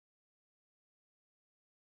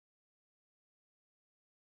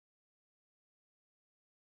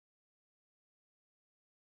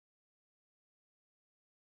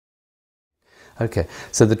Okay,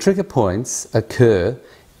 so the trigger points occur,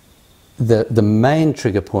 the main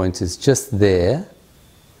trigger point is just there,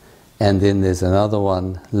 and then there's another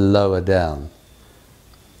one lower down.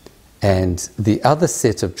 And the other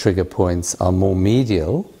set of trigger points are more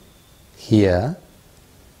medial, here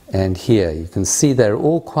and here. You can see they're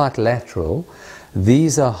all quite lateral.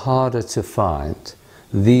 These are harder to find.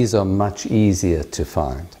 These are much easier to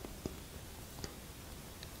find.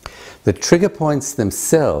 The trigger points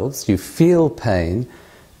themselves, you feel pain,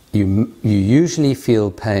 you usually feel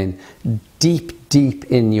pain deep, deep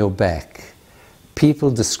in your back. People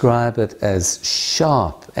describe it as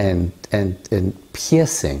sharp and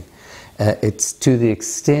piercing. It's to the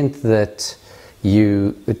extent that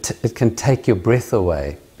it can take your breath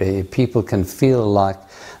away. People can feel like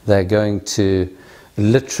they're going to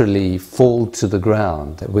literally fall to the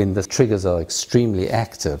ground when the triggers are extremely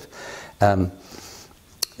active.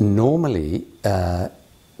 Normally,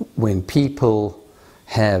 when people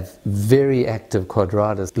have very active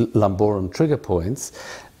Quadratus Lumborum trigger points,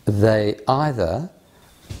 they either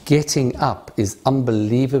getting up is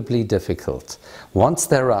unbelievably difficult. Once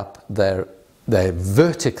they're up, they're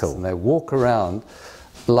vertical and they walk around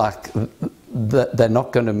like they're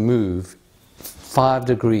not going to move 5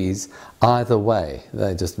 degrees either way.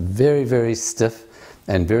 They're just very, very stiff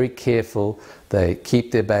and very careful. They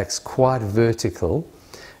keep their backs quite vertical,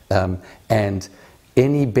 and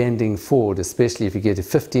any bending forward, especially if you get to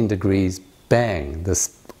 15 degrees, bang,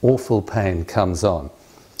 this awful pain comes on.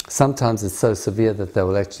 Sometimes it's so severe that they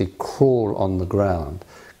will actually crawl on the ground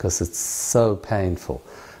because it's so painful.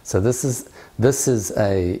 So this is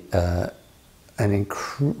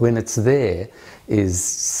when it's there, is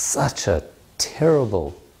such a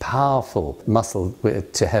terrible, powerful muscle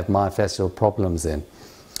to have myofascial problems in.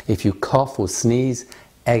 If you cough or sneeze,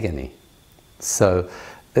 agony. So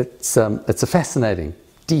it's a fascinating,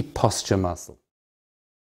 deep posture muscle.